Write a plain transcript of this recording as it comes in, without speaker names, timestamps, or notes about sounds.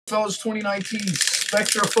fellas, 2019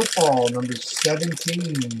 Spectra football, number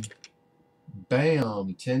 17.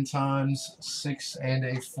 Bam. 10 times, 6 and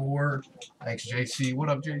a 4. Thanks, JC. What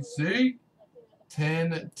up, JC?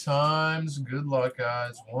 10 times. Good luck,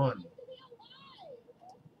 guys. 1,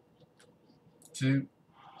 2,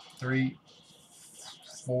 3,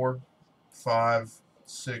 4, 5,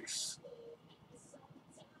 6,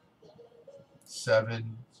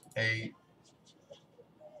 7, 8,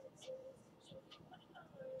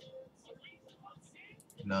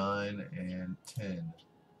 9, and 10.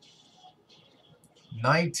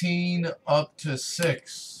 19 up to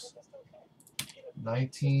 6.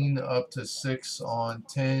 19 up to 6 on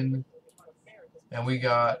 10. And we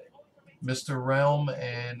got Mr. Realm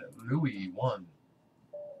and Louis. 1,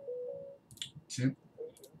 2,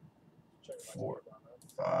 4,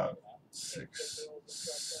 5, 6,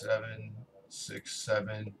 7, 6,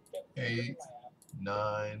 7, 8,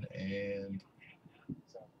 9, and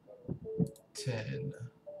 10.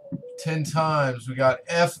 10 times. We got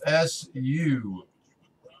FSU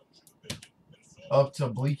up to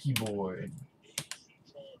Bleaky Boy.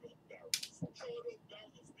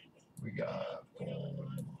 We got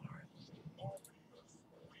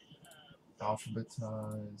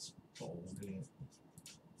alphabetized, bolded.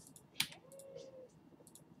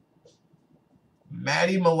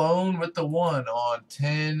 Matty Malone with the 1 on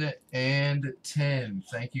 10 and 10.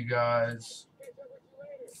 Thank you guys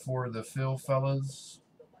for the fill, fellas.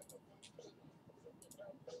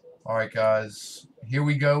 All right, guys. Here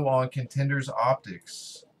we go on Contenders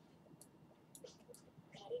Optics.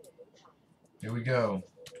 Here we go.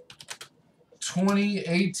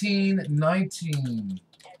 2018-19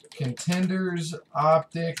 Contenders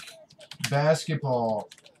Optic Basketball.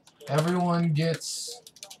 Everyone gets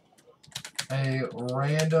a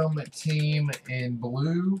random team in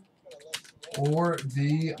blue or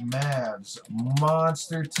the Mavs.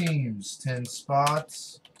 Monster teams, 10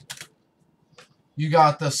 spots. You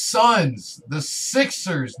got the Suns, the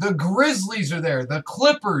Sixers, the Grizzlies are there, the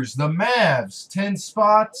Clippers, the Mavs, 10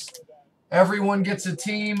 spots. Everyone gets a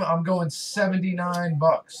team. I'm going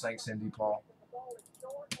 $79. Thanks, Indy Paul.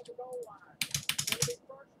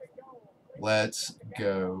 Let's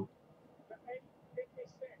go.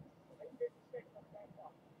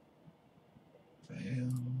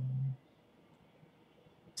 Bam.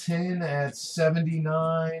 10 at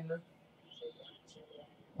 79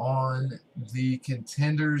 on the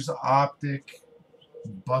Contenders Optic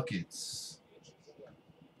buckets.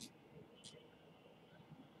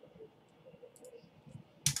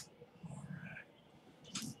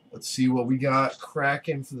 Let's see what we got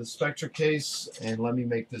cracking for the Spectra case, and let me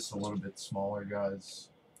make this a little bit smaller, guys.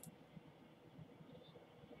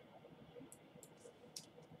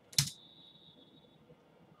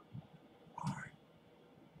 All right.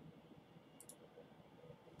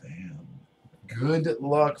 Bam. Good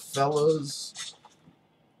luck, fellas.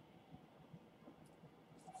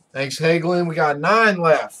 Thanks, Hagelin. We got 9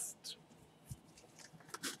 left.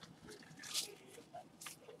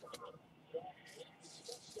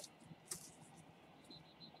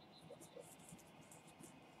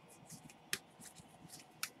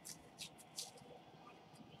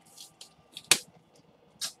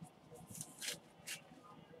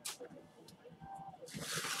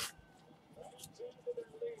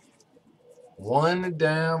 One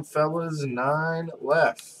down, fellas, 9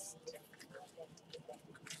 left.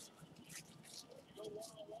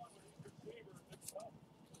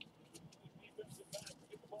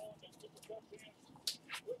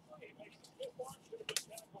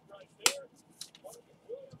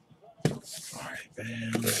 All right,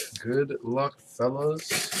 bam. Good luck,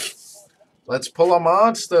 fellas. Let's pull a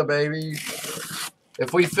monster, baby.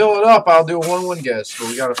 If we fill it up, I'll do a 1-1 guess, but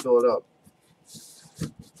we got to fill it up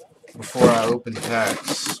before I open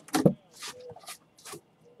packs.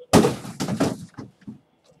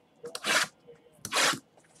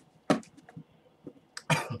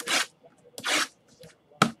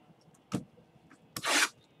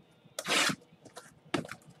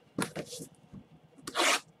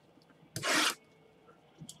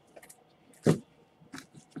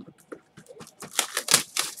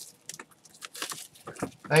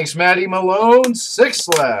 Thanks, Matty Malone. 6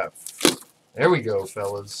 left. There we go,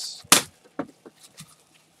 fellas.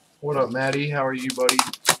 What up, Matty? How are you, buddy?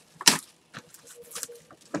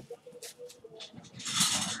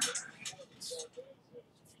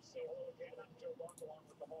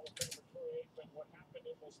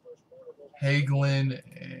 Hagelin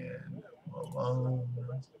and Malone.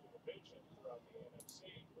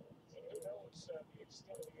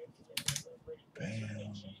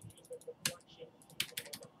 Bam.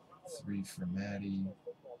 3 for Matty.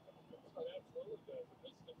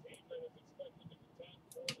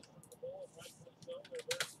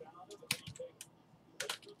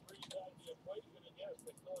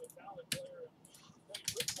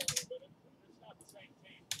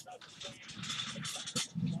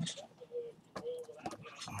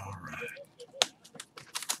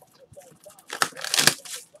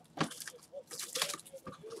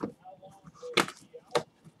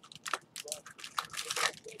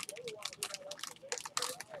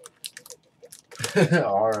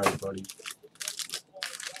 All right, buddy.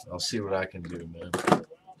 I'll see what I can do, man.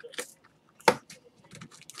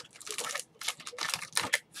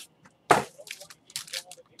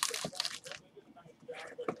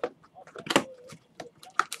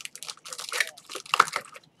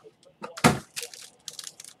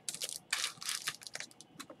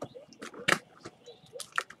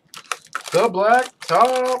 The Black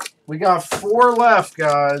Top. We got 4 left,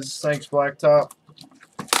 guys. Thanks, Black Top.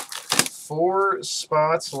 4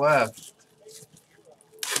 spots left.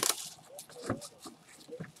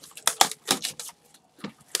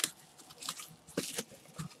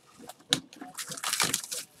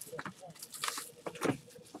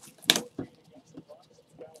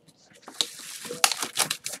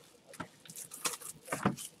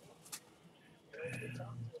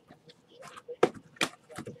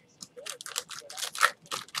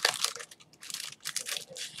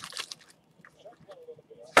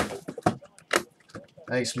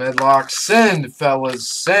 Thanks, Medlock. Send, fellas.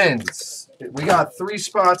 Send. We got 3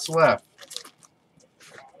 spots left.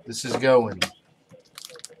 This is going.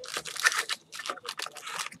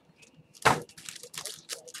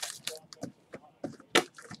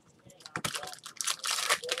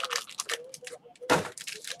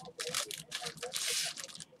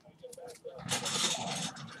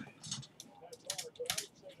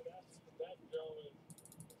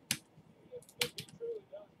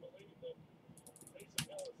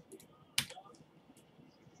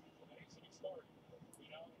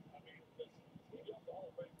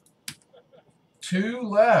 Two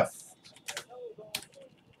left.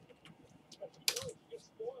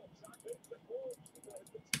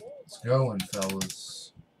 It's going,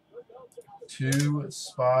 fellas. 2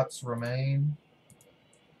 spots remain.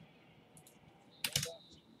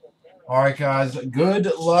 All right, guys.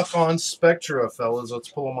 Good luck on Spectra, fellas. Let's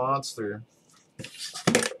pull a monster.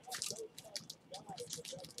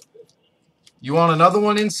 You want another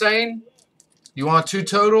one, Insane? You want 2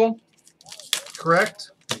 total? Correct?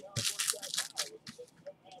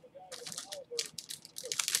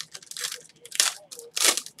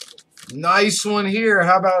 Nice one here.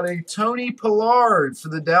 How about a Tony Pollard for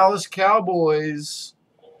the Dallas Cowboys?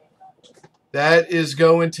 That is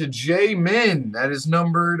going to J Min. That is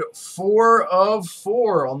numbered 4 of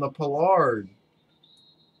 4 on the Pollard.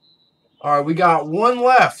 All right, we got 1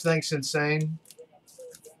 left. Thanks, Insane.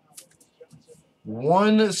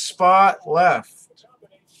 1 spot left.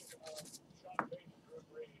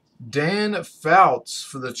 Dan Fouts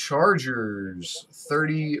for the Chargers.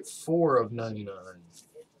 34 of 99.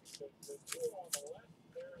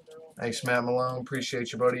 Thanks, Matt Malone.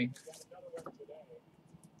 Appreciate you, buddy.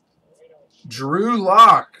 Drew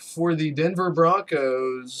Lock for the Denver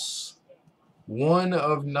Broncos. 1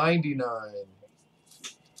 of 99.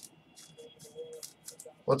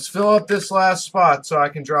 Let's fill up this last spot so I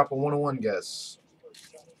can drop a 101 guess.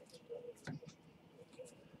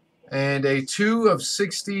 And a 2 of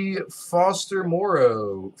 60 Foster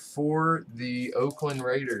Moreau for the Oakland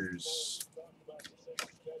Raiders.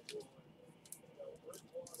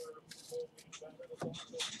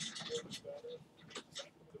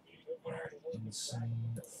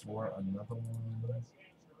 Insane for another one.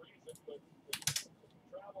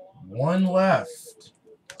 1 left.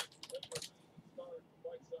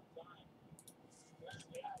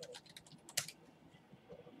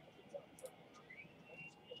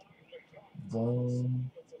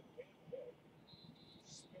 Boom.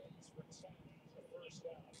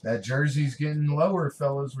 That jersey's getting lower,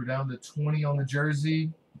 fellas. We're down to 20 on the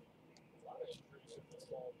jersey.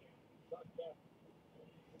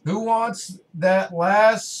 Who wants that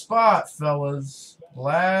last spot, fellas?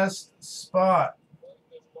 Last spot.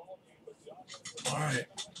 All right.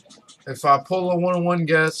 If I pull a 101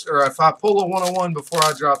 guess, or if I pull a 101 before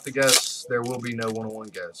I drop the guess, there will be no 101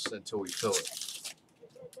 guess until we fill it.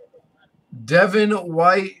 Devin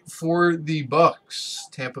White for the Bucks.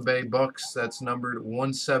 Tampa Bay Bucks. That's numbered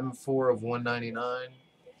 174 of 199.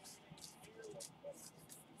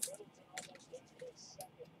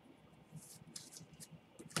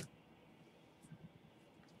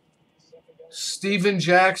 Steven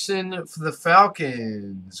Jackson for the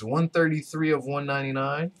Falcons. 133 of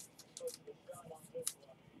 199.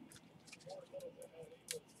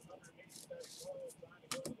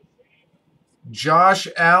 Josh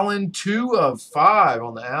Allen, 2 of 5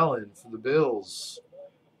 on the Allen for the Bills.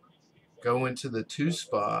 Go into the 2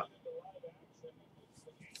 spot.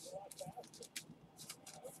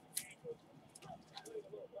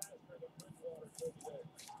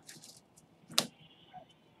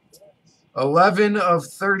 $11 of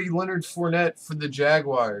 30 Leonard Fournette for the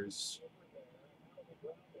Jaguars.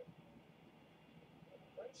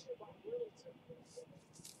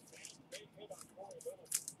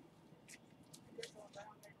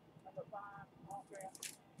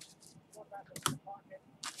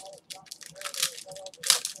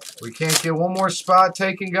 We can't get one more spot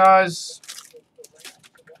taken, guys.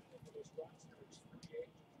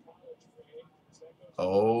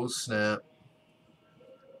 Oh, snap.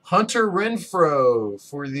 Hunter Renfrow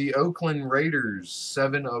for the Oakland Raiders,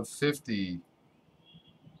 7 of 50.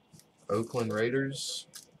 Oakland Raiders.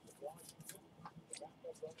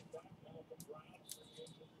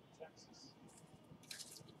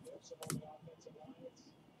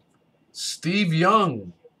 Steve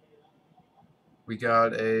Young. We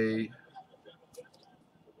got a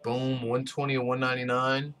boom 120 of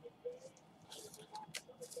 199.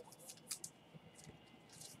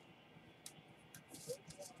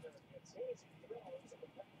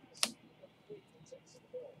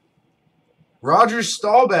 Roger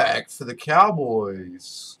Staubach for the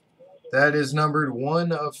Cowboys. That is numbered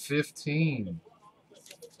 1 of 15.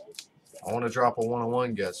 I want to drop a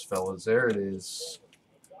one-on-one guess, fellas. There it is.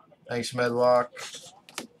 Thanks, Medlock.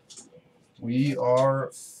 We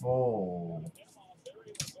are full.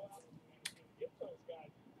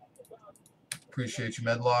 Appreciate you,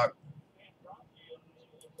 Medlock.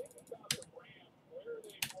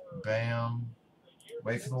 Bam.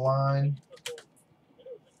 Wait for the line.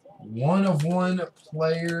 1 of 1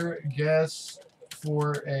 player guess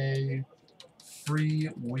for a free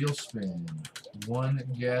wheel spin. 1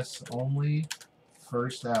 guess only.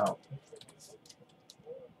 First out.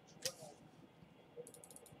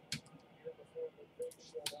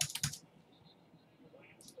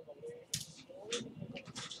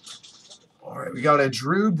 All right, we got a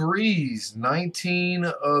Drew Brees, 19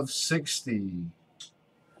 of 60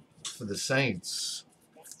 for the Saints.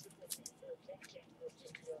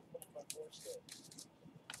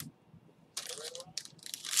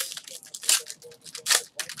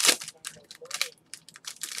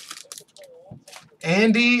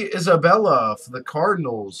 Andy Isabella for the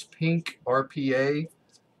Cardinals, pink RPA.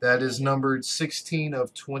 That is numbered 16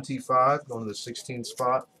 of 25, going to the 16th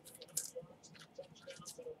spot.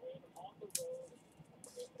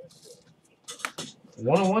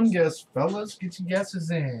 One-on-one guess, fellas. Get your guesses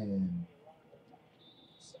in.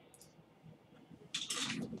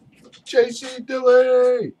 JC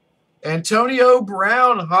Dilley. Antonio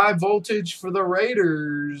Brown, high voltage for the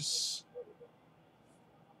Raiders.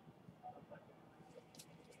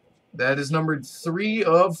 That is numbered 3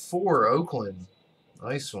 of 4, Oakland.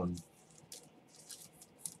 Nice one.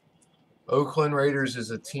 Oakland Raiders is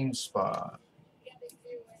a team spot.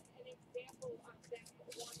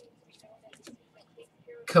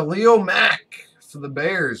 Khalil Mack for the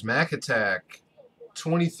Bears. Mack Attack.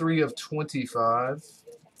 23 of 25.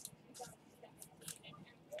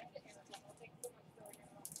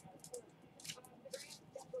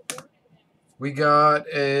 We got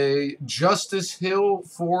a Justice Hill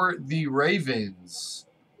for the Ravens.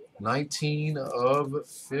 19 of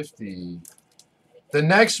 50. The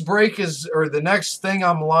next break is, or the next thing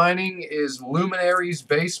I'm lining is Luminaries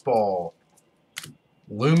Baseball.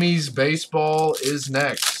 Loomies Baseball is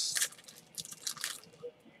next.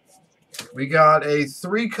 We got a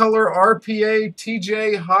 3-color RPA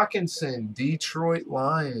TJ Hawkinson, Detroit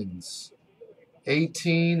Lions.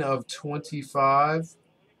 18 of 25.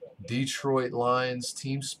 Detroit Lions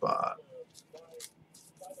team spot.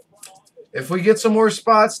 If we get some more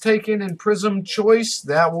spots taken in Prism Choice,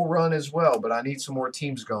 that will run as well. But I need some more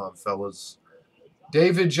teams gone, fellas.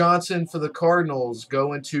 David Johnson for the Cardinals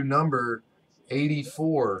going to number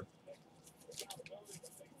 84.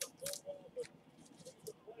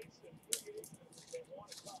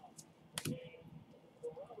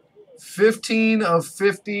 $15 of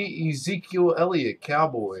 50, Ezekiel Elliott,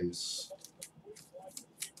 Cowboys.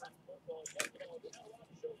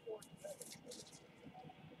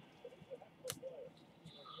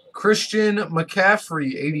 Christian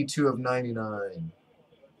McCaffrey, 82 of 99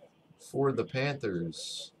 for the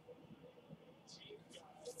Panthers.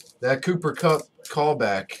 That Cooper Kupp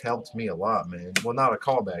callback helped me a lot, man. Well, not a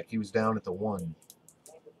callback. He was down at the 1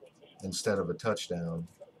 instead of a touchdown.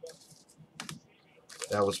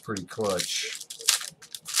 That was pretty clutch.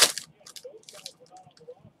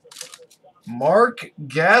 Mark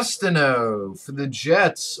Gastineau for the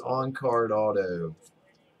Jets on card auto.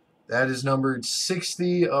 That is numbered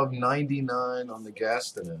 60 of 99 on the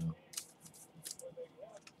Gastineau.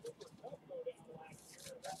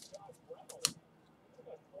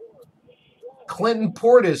 Clinton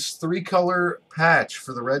Portis, 3-color patch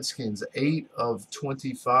for the Redskins, 8 of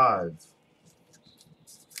 25.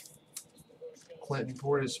 Clinton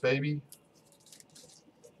Portis, baby.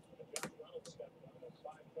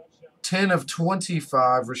 10 of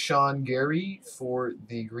 25, Rashawn Gary for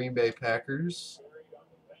the Green Bay Packers.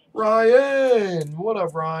 Ryan, what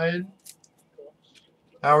up, Ryan?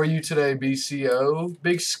 How are you today, BCO?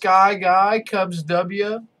 Big Sky Guy, Cubs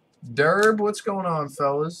W. Derb, what's going on,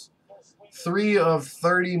 fellas? 3 of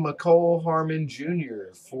 30, McCole Harmon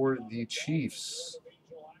Jr. for the Chiefs.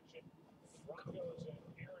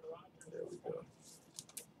 There we go.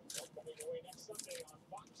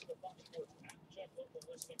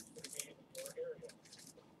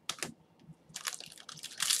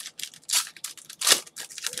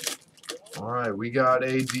 All right, we got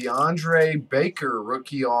a DeAndre Baker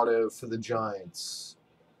rookie auto for the Giants.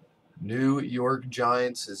 New York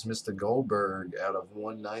Giants is Mr. Goldberg out of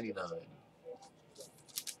 199.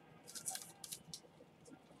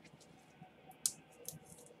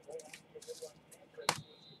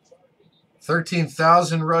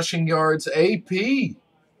 13,000 rushing yards. AP.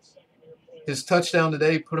 His touchdown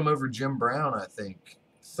today put him over Jim Brown, I think.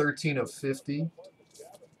 13 of 50.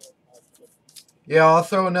 Yeah, I'll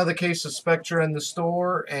throw another case of Spectra in the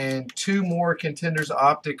store, and 2 more Contenders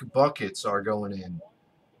Optic buckets are going in.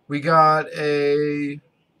 We got a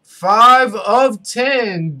 5 of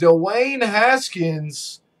 10 Dwayne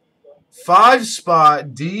Haskins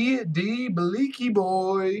 5-spot D Bleaky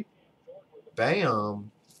Boy.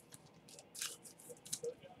 Bam.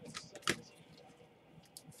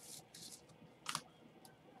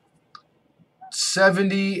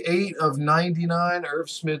 $78 of 99 Irv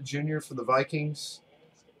Smith Jr. for the Vikings.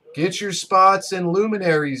 Get your spots in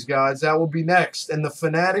Luminaries, guys. That will be next. And the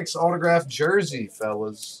Fanatics autographed jersey,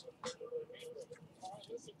 fellas.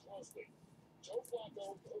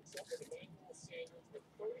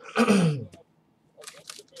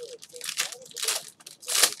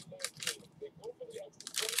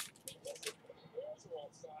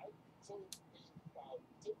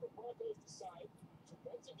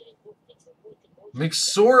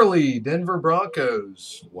 McSorley, Denver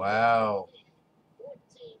Broncos. Wow.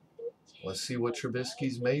 Let's see what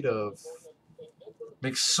Trubisky's made of.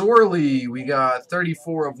 McSorley, we got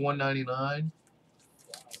 34 of 199.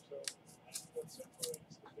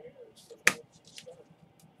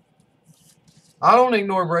 I don't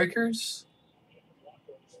ignore breakers.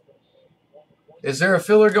 Is there a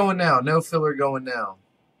filler going now? No filler going now.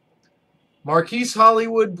 Marquise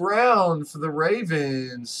Hollywood Brown for the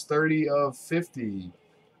Ravens, 30 of 50.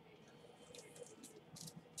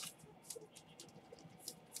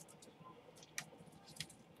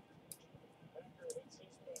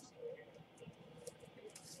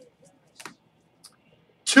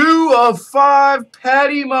 Two of 5,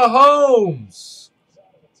 Patty Mahomes.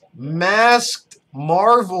 Masked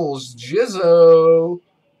Marvels, Jizzo.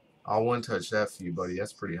 I'll one-touch that for you, buddy.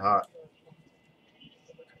 That's pretty hot.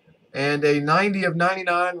 And a 90 of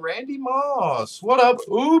 99, Randy Moss. What up?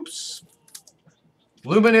 Oops.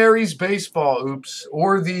 Luminaries Baseball, oops.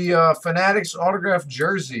 Or the Fanatics autographed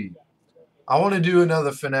jersey. I want to do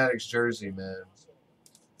another Fanatics jersey, man.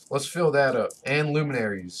 Let's fill that up. And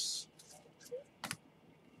Luminaries.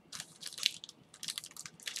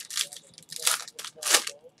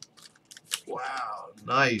 Wow,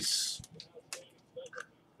 nice.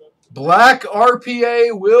 Black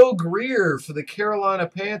RPA Will Greer for the Carolina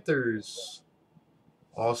Panthers.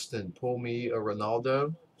 Austin, pull me a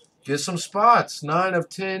Ronaldo. Get some spots. 9 of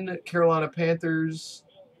 10 Carolina Panthers.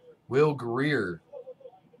 Will Greer.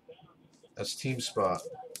 That's team spot.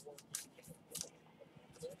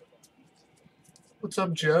 What's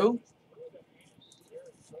up, Joe?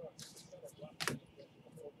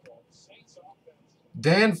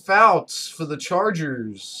 Dan Fouts for the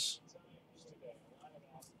Chargers.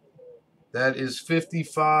 That is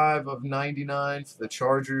 55 of 99 for the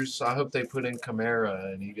Chargers. I hope they put in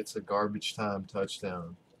Kamara and he gets a garbage time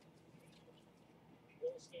touchdown.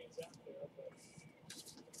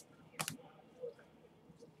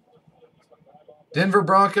 Denver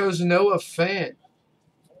Broncos, Noah Fant.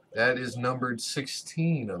 That is numbered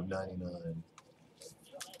 16 of 99.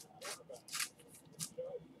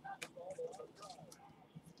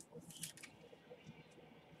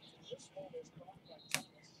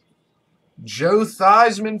 Joe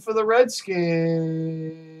Theismann for the Redskins.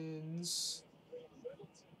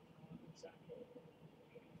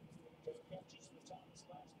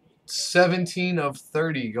 $17 of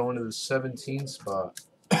 30 going to the 17 spot.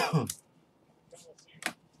 Dun,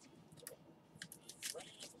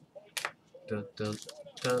 dun, dun,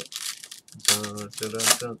 dun, dun,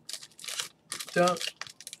 dun, dun.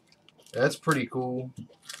 That's pretty cool.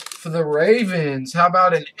 For the Ravens, how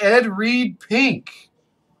about an Ed Reed pink?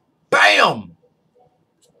 Bam!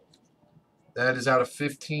 That is out of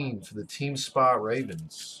 15 for the team spot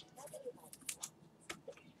Ravens.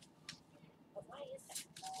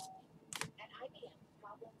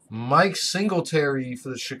 Mike Singletary for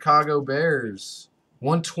the Chicago Bears.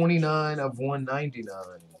 129 of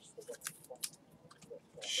 199.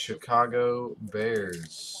 Chicago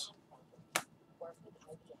Bears.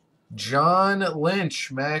 John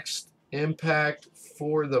Lynch, max impact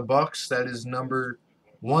for the Bucks. That is number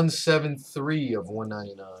 173 of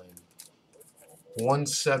 199.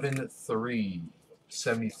 173.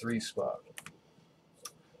 73 spot.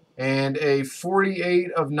 And a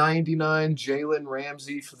 48 of 99 Jalen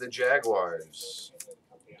Ramsey for the Jaguars.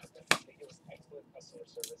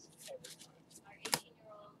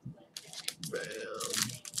 Bam.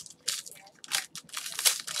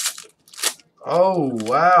 Oh,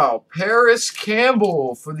 wow. Paris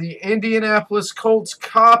Campbell for the Indianapolis Colts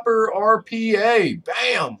Copper RPA.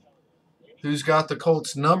 Bam. Who's got the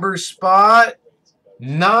Colts number spot?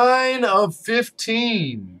 9 of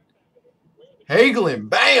 15. Hagelin.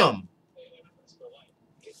 Bam.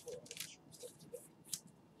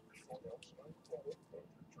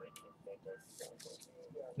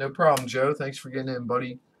 No problem, Joe. Thanks for getting in,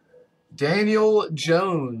 buddy. Daniel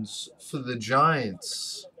Jones for the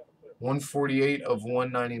Giants. 148 of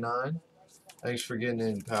 199. Thanks for getting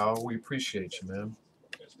in, pal. We appreciate you, man.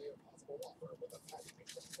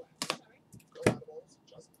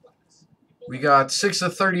 We got 6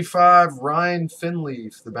 of 35, Ryan Finley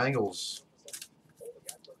for the Bengals.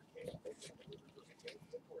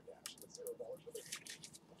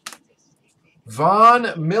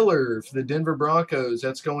 Von Miller for the Denver Broncos.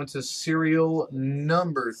 That's going to serial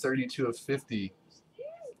number 32 of 50.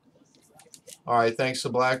 All right, thanks to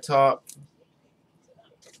Blacktop.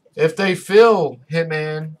 If they fill,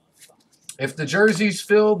 Hitman, if the jerseys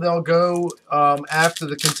fill, they'll go after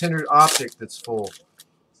the contender optic that's full.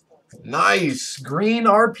 Nice. Green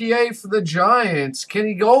RPA for the Giants.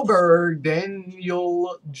 Kenny Goldberg,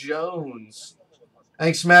 Daniel Jones.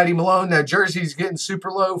 Thanks, Matty Malone. That jersey's getting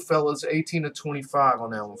super low, fellas. 18 of 25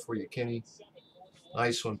 on that one for you, Kenny.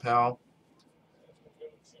 Nice one, pal.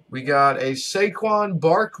 We got a Saquon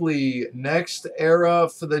Barkley next era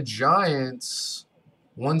for the Giants.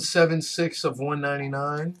 176 of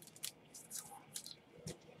 199.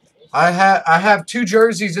 I have 2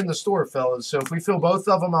 jerseys in the store, fellas. So if we fill both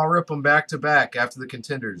of them, I'll rip them back to back after the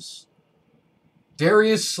contenders.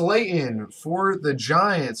 Darius Slayton for the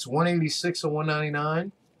Giants, 186 of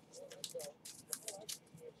 199.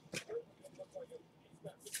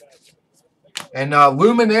 And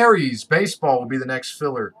Luminaries Baseball will be the next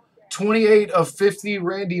filler. 28 of 50,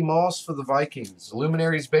 Randy Moss for the Vikings.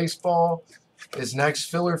 Luminaries Baseball is next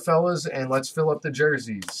filler, fellas, and let's fill up the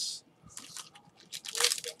jerseys.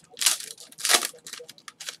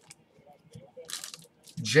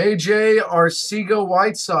 J.J.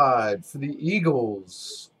 Arcega-Whiteside for the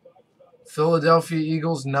Eagles. Philadelphia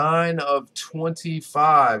Eagles, 9 of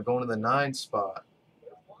 25, going to the 9 spot.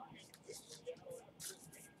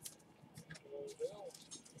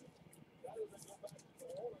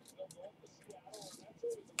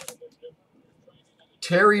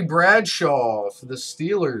 Terry Bradshaw for the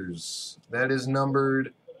Steelers. That is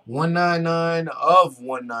numbered 199 of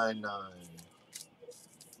 199.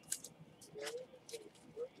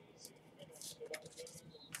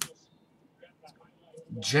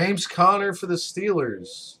 James Conner for the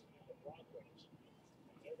Steelers.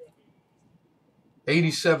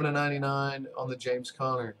 87 of 99 on the James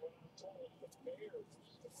Conner.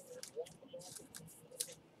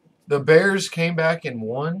 The Bears came back and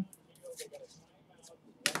won.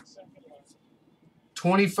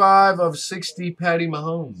 25 of 60, Patty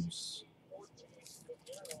Mahomes.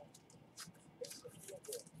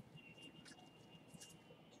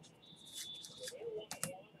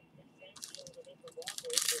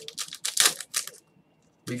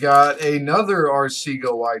 We got another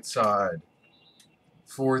Arcega-Whiteside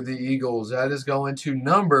for the Eagles. That is going to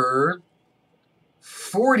number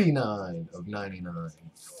 49 of 99.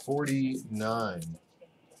 49.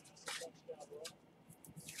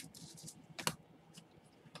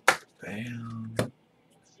 Bam.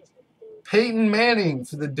 Peyton Manning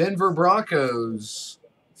for the Denver Broncos.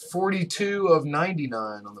 42 of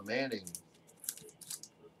 99 on the Manning.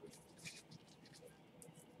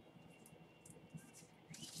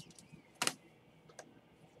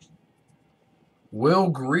 Will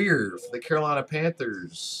Greer for the Carolina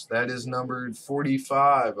Panthers. That is numbered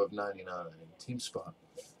 45 of 99. Team spot.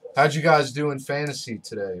 How'd you guys do in fantasy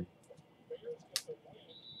today?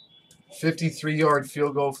 53-yard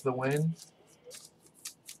field goal for the win.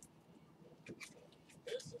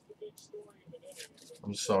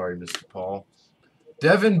 I'm sorry, Mr. Paul.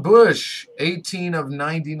 Devin Bush, 18 of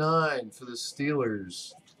 99 for the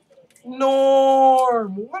Steelers.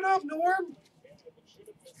 Norm! What up, Norm?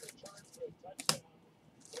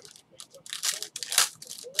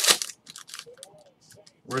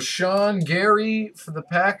 Rashawn Gary for the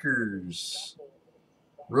Packers.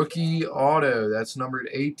 Rookie auto. That's numbered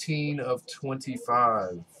 18 of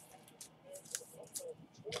 25.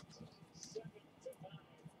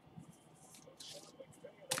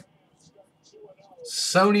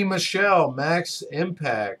 Sony Michel, Max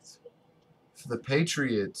Impact for the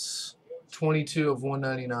Patriots. 22 of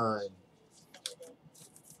 199.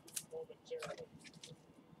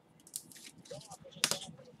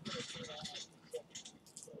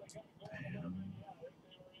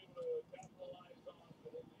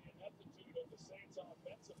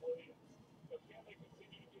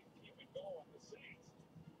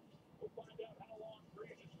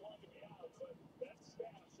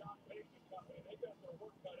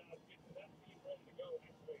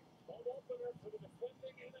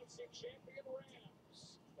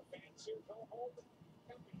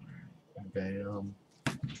 Bam.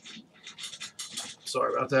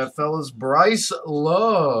 Sorry about that, fellas. Bryce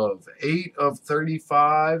Love, 8 of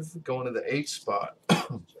 35, going to the 8 spot.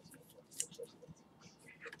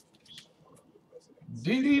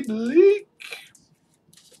 Dee Bleak.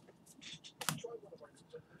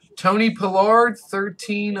 Tony Pollard,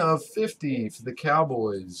 13 of 50 for the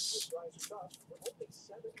Cowboys.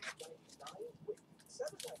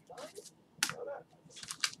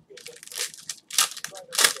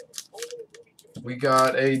 We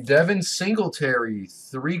got a Devin Singletary,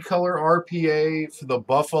 3-color RPA for the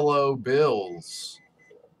Buffalo Bills.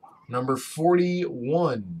 Number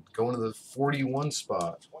 41, going to the 41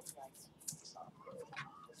 spot.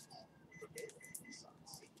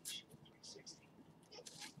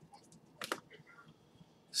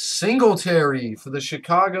 Singletary for the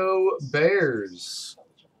Chicago Bears.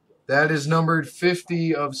 That is numbered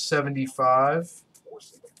 50 of 75.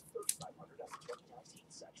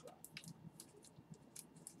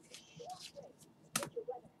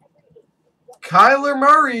 Kyler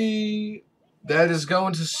Murray. That is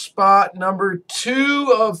going to spot number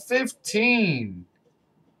 2 of 15.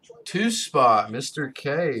 2 spot, Mr.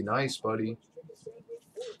 K. Nice, buddy.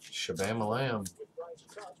 Shabam-a-lam.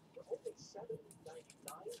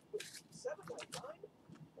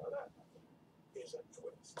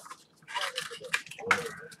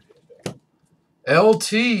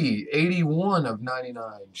 LT, 81 of 99.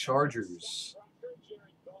 Chargers.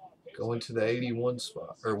 Going to the 81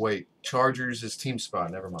 spot. Or wait, Chargers is team spot.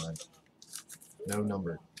 Never mind. No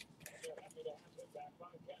number.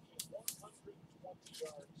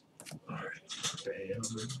 All right. Bam.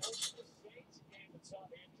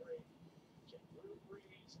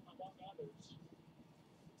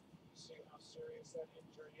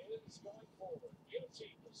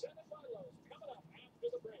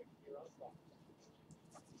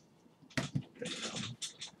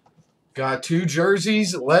 Got 2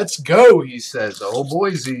 jerseys. Let's go, he says. Oh,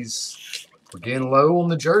 boysies. We're getting low on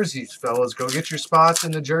the jerseys, fellas. Go get your spots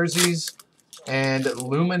in the jerseys. And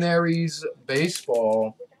Luminaries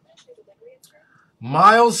Baseball.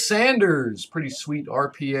 Miles Sanders. Pretty sweet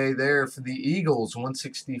RPA there for the Eagles.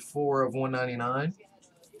 164 of 199.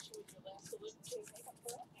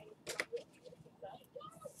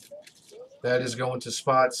 That is going to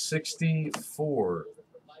spot 64.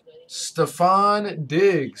 Stephon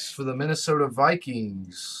Diggs for the Minnesota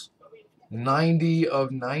Vikings. 90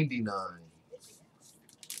 of 99.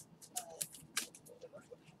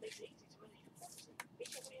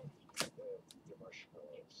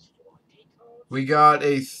 We got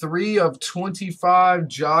a 3 of 25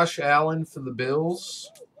 Josh Allen for the Bills.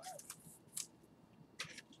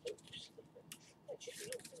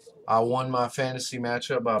 I won my fantasy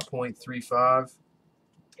matchup by 0.35.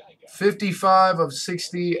 55 of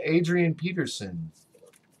 60 Adrian Peterson.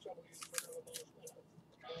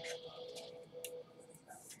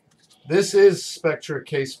 This is Spectra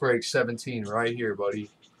Case Break 17 right here, buddy.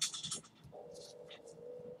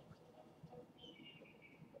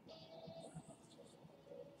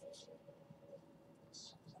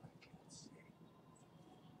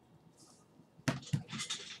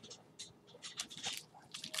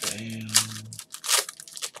 Damn.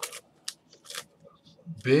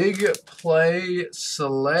 Big Play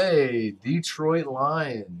Slay, Detroit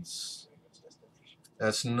Lions.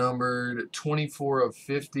 That's numbered 24 of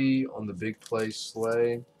 50 on the Big Play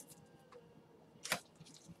Slay.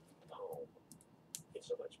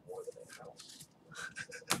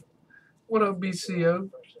 What up,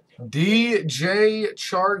 BCO? DJ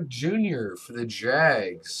Chark Jr. for the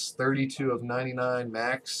Jags. 32 of 99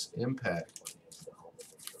 Max Impact.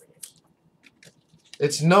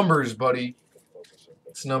 It's numbers, buddy.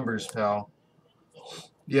 It's numbers, pal.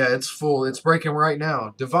 Yeah, it's full. It's breaking right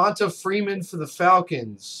now. Devonta Freeman for the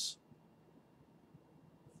Falcons.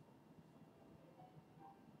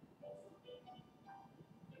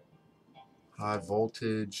 High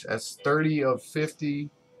voltage. That's 30 of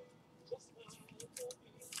 50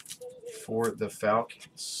 for the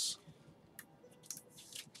Falcons.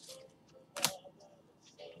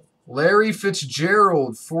 Larry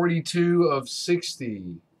Fitzgerald, 42 of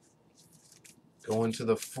 60. Going to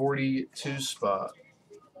the 42 spot.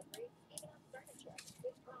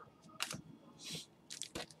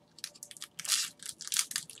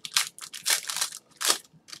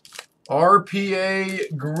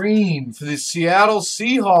 RPA Green for the Seattle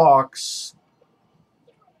Seahawks.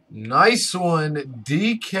 Nice one,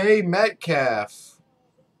 DK Metcalf.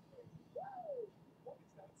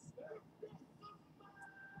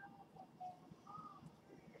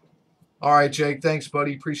 All right, Jake. Thanks,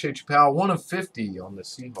 buddy. Appreciate you, pal. 1 of 50 on the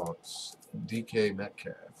Seahawks. DK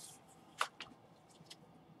Metcalf.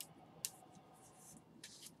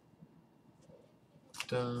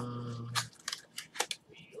 Dun.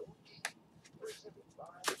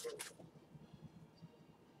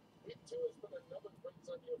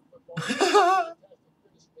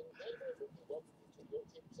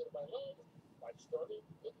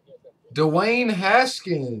 Dwayne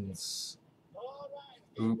Haskins.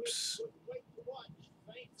 Oops.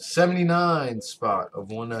 79 spot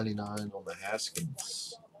of 199 on the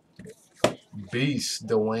Haskins. Beast,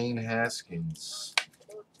 Dwayne Haskins.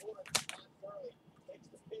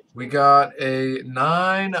 We got a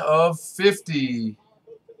 9 of 50.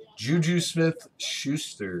 Juju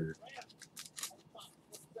Smith-Schuster.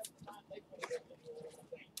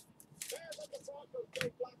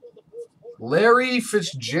 Larry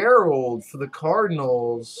Fitzgerald for the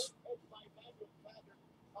Cardinals.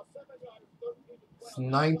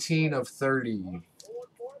 19 of 30.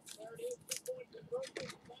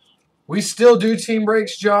 We still do team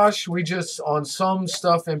breaks, Josh. We just, on some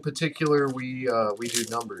stuff in particular, we do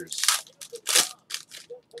numbers.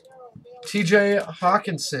 TJ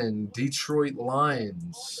Hawkinson, Detroit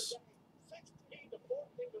Lions.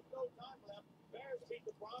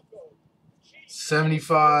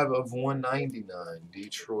 75 of 199,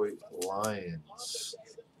 Detroit Lions.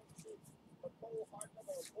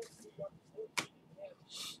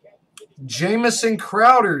 Jamison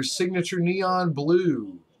Crowder, signature neon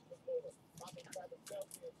blue.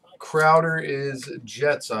 Crowder is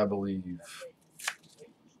Jets, I believe.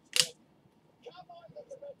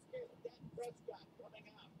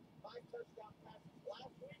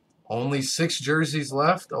 Only 6 jerseys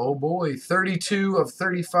left. Oh boy. 32 of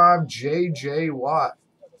 35, J.J. Watt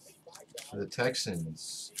for the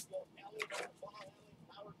Texans.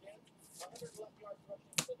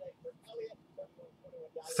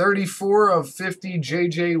 $34 of 50,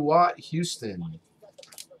 J.J. Watt, Houston.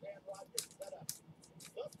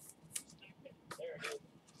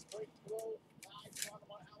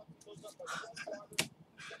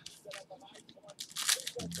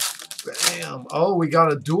 Bam. Oh, we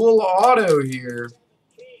got a dual auto here.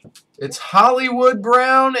 It's Hollywood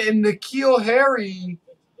Brown and N'Keal Harry.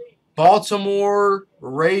 Baltimore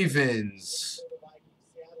Ravens.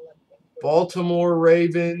 Baltimore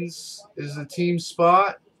Ravens is the team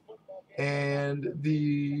spot. And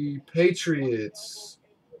the Patriots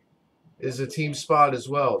is a team spot as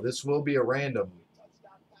well. This will be a random.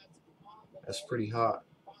 That's pretty hot.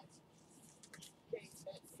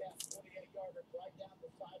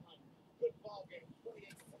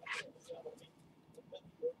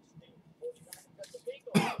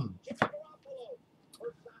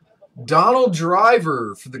 Donald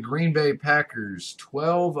Driver for the Green Bay Packers,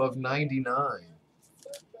 12 of 99.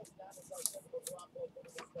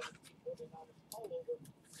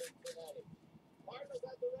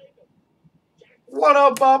 What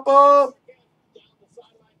up, Papa?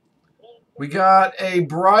 We got a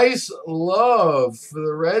Bryce Love for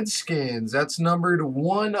the Redskins. That's numbered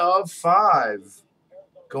 1 of 5.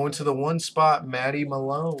 Going to the 1 spot, Matty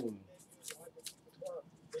Malone.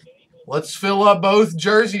 Let's fill up both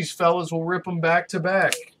jerseys, fellas. We'll rip them back to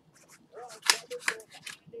back.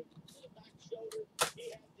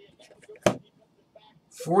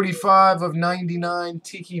 $45 of 99,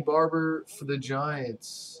 Tiki Barber for the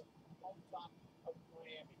Giants.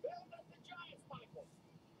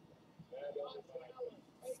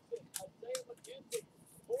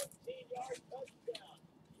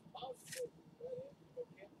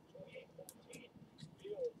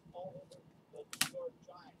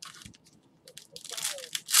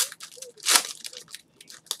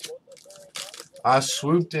 I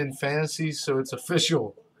swooped in fantasy, so it's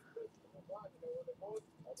official.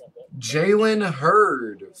 Jalen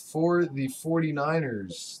Hurd for the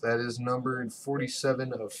 49ers. That is numbered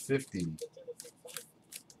 47 of 50.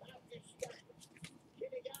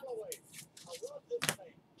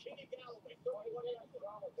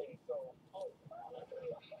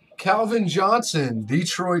 Calvin Johnson,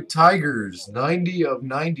 Detroit Tigers, 90 of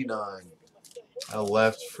 99. I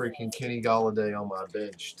left freaking Kenny Golladay on my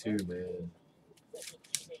bench too, man.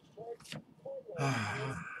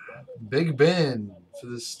 Big Ben for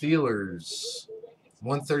the Steelers,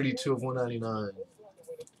 132 of 199.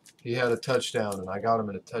 He had a touchdown, and I got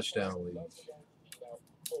him in a touchdown league.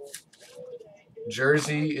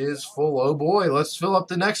 Jersey is full. Oh boy, let's fill up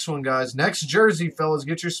the next one, guys. Next jersey, fellas,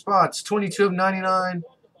 get your spots. 22 of 99.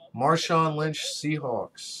 Marshawn Lynch,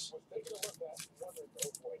 Seahawks.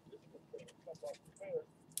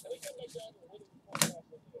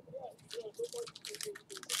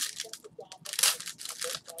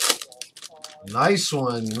 Nice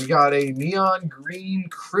one. We got a neon green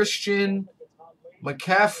Christian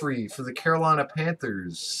McCaffrey for the Carolina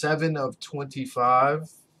Panthers, 7 of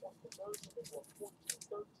 25.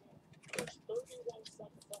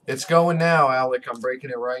 It's going now, Alec. I'm breaking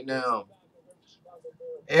it right now.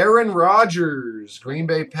 Aaron Rodgers, Green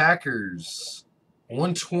Bay Packers,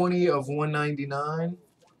 120 of 199.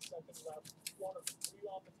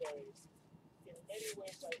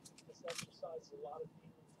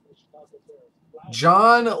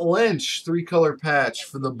 John Lynch, 3-color patch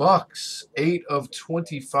for the Bucks, 8 of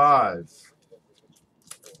 25.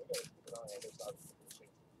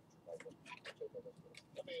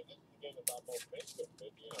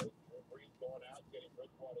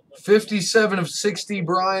 $57 of 60,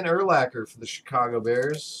 Brian Urlacher for the Chicago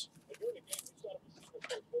Bears.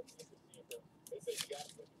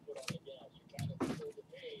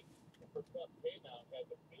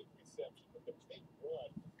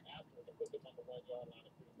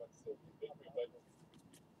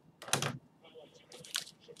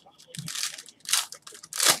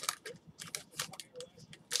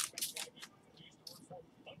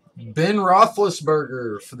 Ben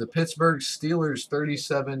Roethlisberger for the Pittsburgh Steelers,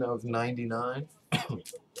 37 of 99.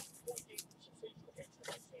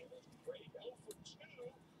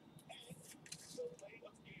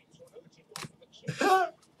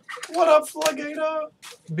 What up, Flagator?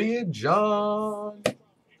 Big John.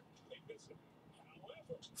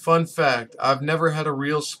 Fun fact, I've never had a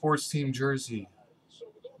real sports team jersey.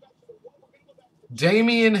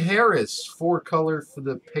 Damian Harris, 4-color for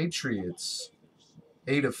the Patriots,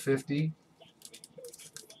 8 of 50.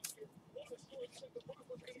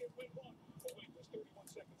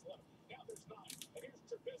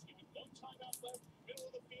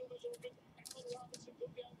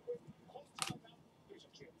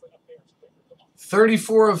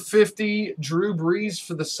 $34 of 50, Drew Brees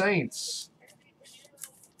for the Saints.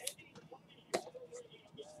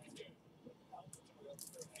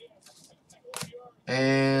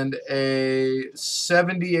 And a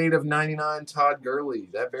 78 of 99, Todd Gurley.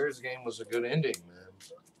 That Bears game was a good ending, man.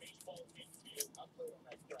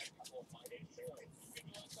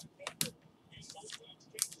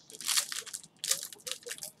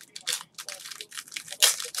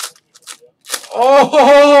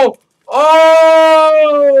 Oh! Oh!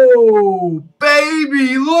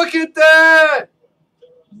 Baby, look at that!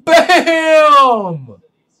 Bam!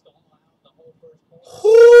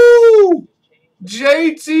 Whoo!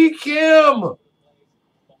 JT Kim!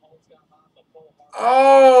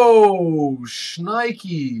 Oh,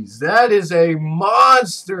 shnikes. That is a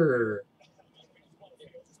monster.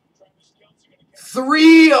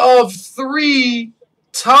 3 of 3,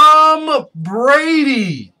 Tom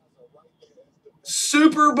Brady.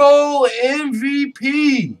 Super Bowl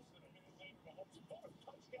MVP.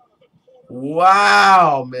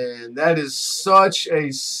 Wow, man. That is such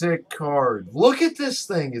a sick card. Look at this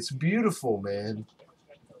thing. It's beautiful, man.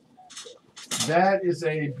 That is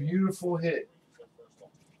a beautiful hit.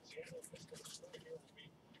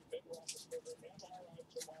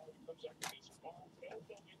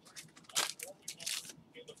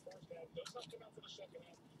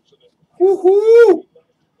 Woohoo!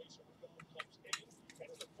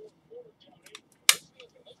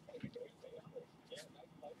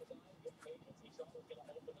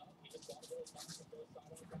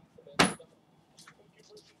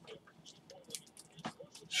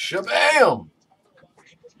 Shabam!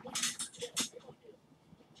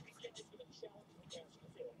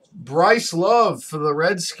 Bryce Love for the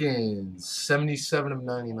Redskins, 77 of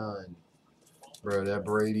 99. Bro, that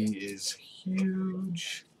Brady is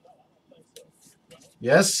huge.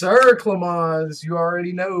 Yes, sir, Clemens. You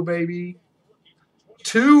already know, baby.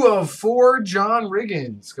 2 of 4, John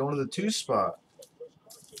Riggins, going to the 2 spot.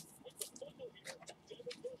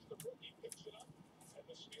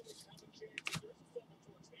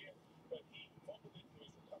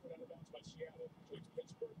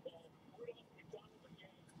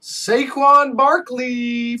 Saquon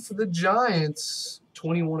Barkley for the Giants,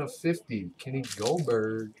 21 of 50. Kenny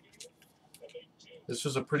Goldberg. This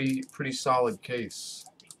was a pretty solid case.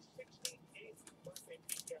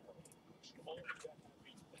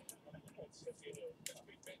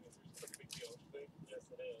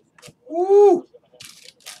 Woo!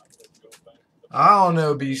 I don't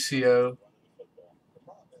know, BCO.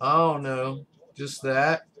 I don't know. Just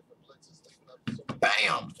that.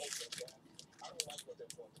 Bam!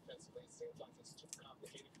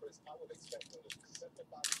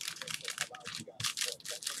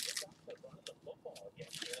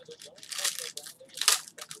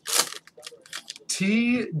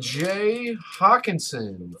 T.J.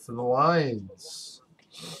 Hawkinson for the Lions.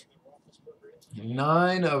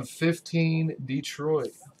 9 of 15,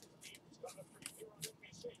 Detroit.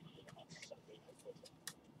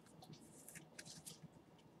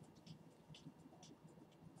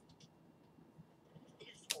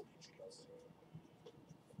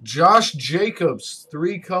 Josh Jacobs,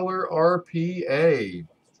 3-color RPA.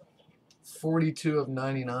 42 of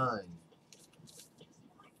 99.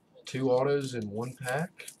 2 autos in 1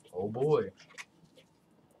 pack. Oh boy.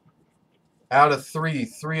 Out of 3.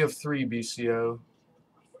 3 of 3, BCO.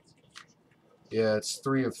 Yeah, it's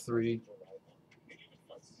 3 of 3.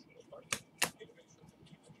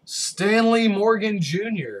 Stanley Morgan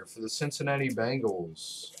Jr. for the Cincinnati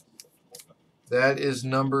Bengals. That is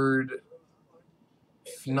numbered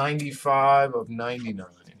 95 of 99.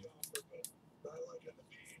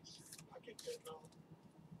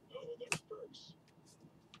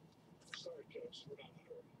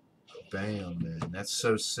 Bam, man. That's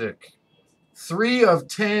so sick. 3 of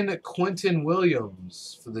 10, Quentin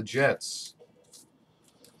Williams for the Jets.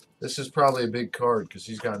 This is probably a big card because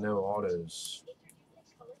he's got no autos.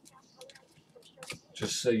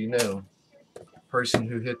 Just so you know, person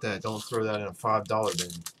who hit that, don't throw that in a $5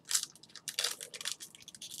 bin.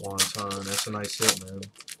 One time. That's a nice hit, man.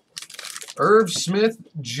 Irv Smith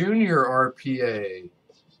Jr. RPA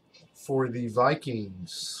for the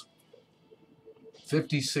Vikings.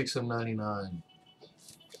 56 of 99.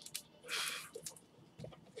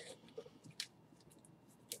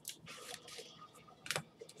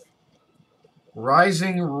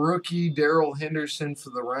 Rising rookie Darrell Henderson for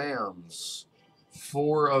the Rams.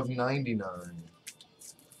 4 of 99.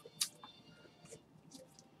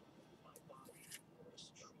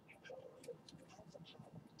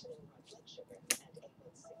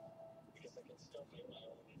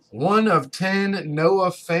 One of 10,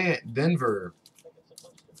 Noah Fant, Denver.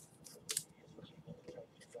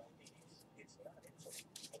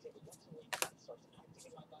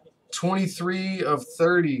 $23 of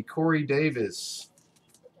 30, Corey Davis.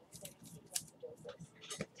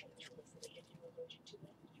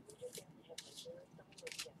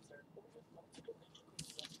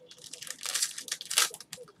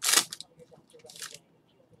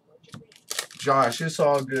 Josh, it's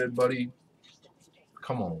all good, buddy.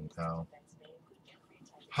 Come on, pal.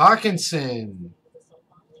 Hawkinson.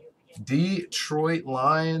 Detroit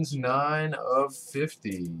Lions, 9 of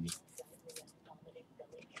 50.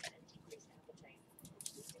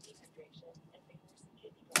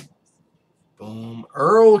 Boom.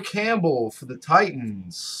 Earl Campbell for the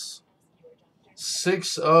Titans.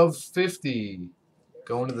 6 of 50.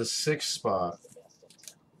 Going to the 6th spot.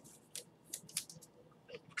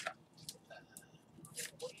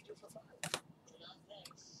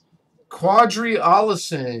 Quadri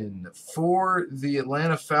Allison for the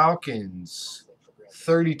Atlanta Falcons.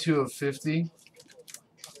 32 of 50.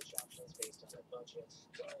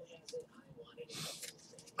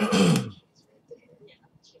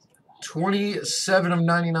 $27 of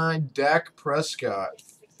 99, Dak Prescott.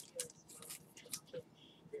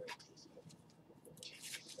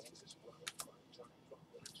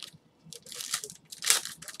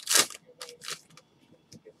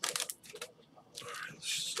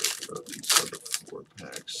 Let's throw these other 4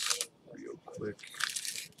 packs real quick.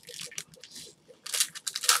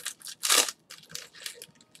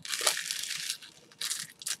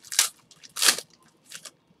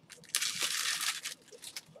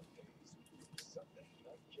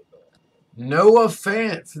 Noah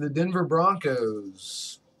Fant for the Denver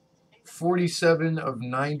Broncos. 47 of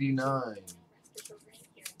 99.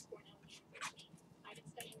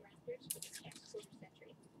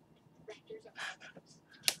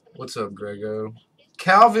 What's up, Grego?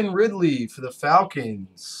 Calvin Ridley for the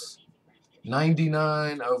Falcons.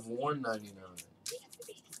 99 of 199.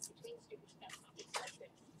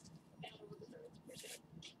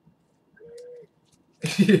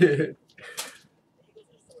 Yeah.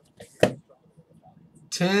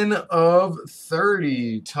 10 of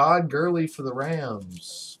 30, Todd Gurley for the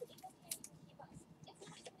Rams.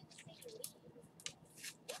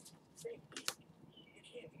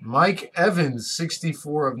 Mike Evans,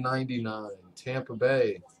 64 of 99, Tampa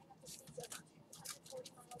Bay.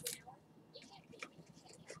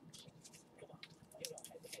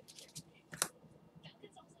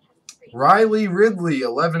 Riley Ridley,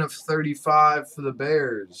 11 of 35 for the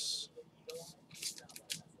Bears.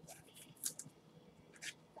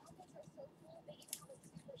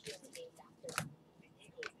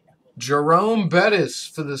 Jerome Bettis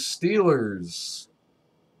for the Steelers,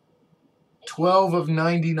 12 of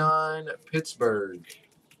 99, Pittsburgh.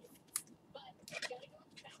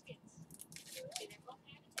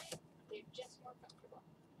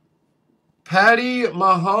 Patty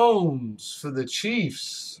Mahomes for the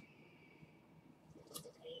Chiefs,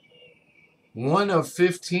 1 of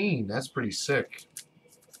 15. That's pretty sick.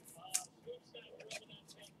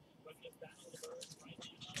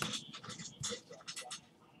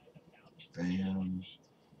 Bam.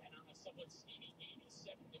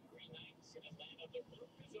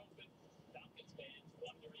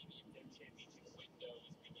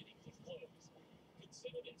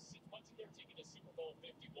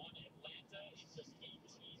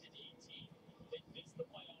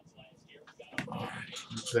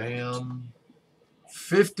 Bam.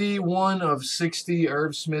 51 of 60,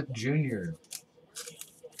 Irv Smith Jr.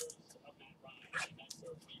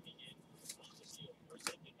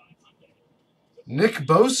 Nick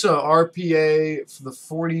Bosa, RPA for the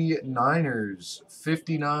 49ers,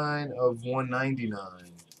 59 of 199.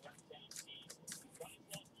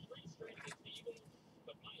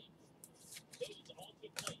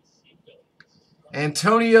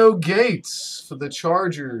 Antonio Gates for the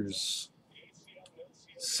Chargers,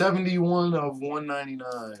 71 of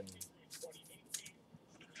 199.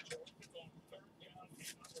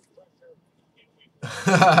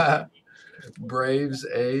 Braves,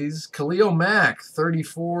 A's. Khalil Mack,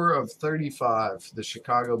 34 of 35 for the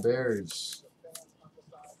Chicago Bears.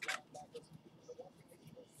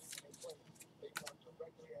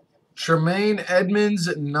 Tremaine Edmonds,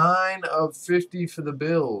 9 of 50 for the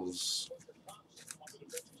Bills.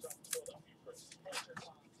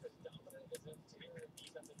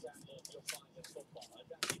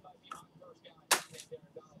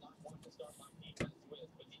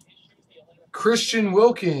 Christian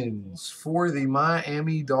Wilkins for the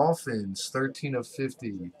Miami Dolphins, 13 of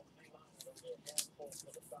 50.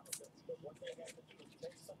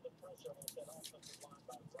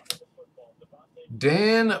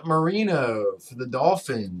 Dan Marino for the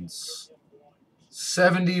Dolphins,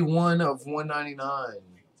 71 of 199.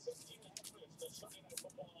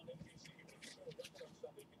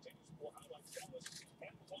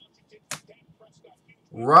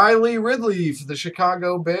 Riley Ridley for the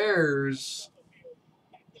Chicago Bears,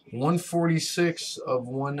 146 of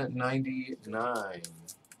 199.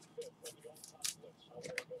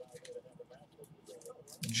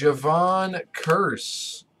 Javon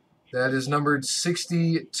Curse, that is numbered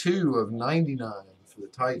 62 of 99 for the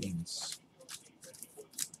Titans.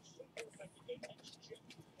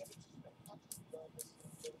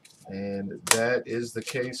 And that is the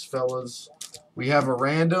case, fellas. We have a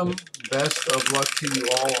random. Best of luck to you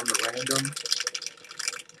all on the random.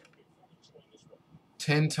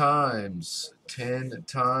 10 times. 10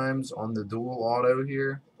 times on the dual auto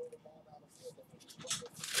here.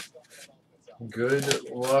 Good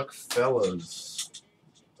luck, fellas.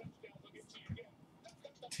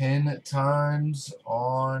 10 times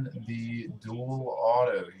on the dual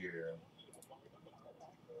auto here.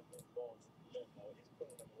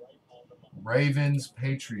 Ravens,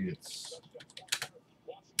 Patriots.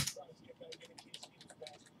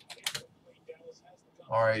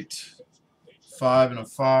 All right. 5 and a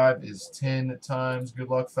 5 is 10 times. Good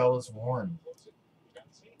luck, fellas. 1,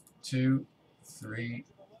 2, 3,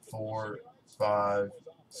 4, 5,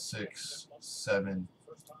 6, 7,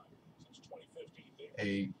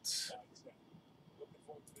 8,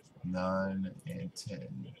 9, and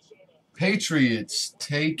 10. Patriots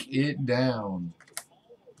take it down.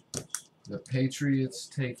 The Patriots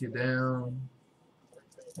take it down.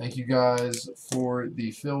 Thank you guys for the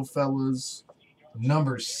fill, fellas.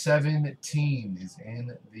 Number 17 is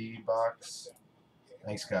in the box.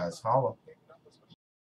 Thanks, guys. Holla.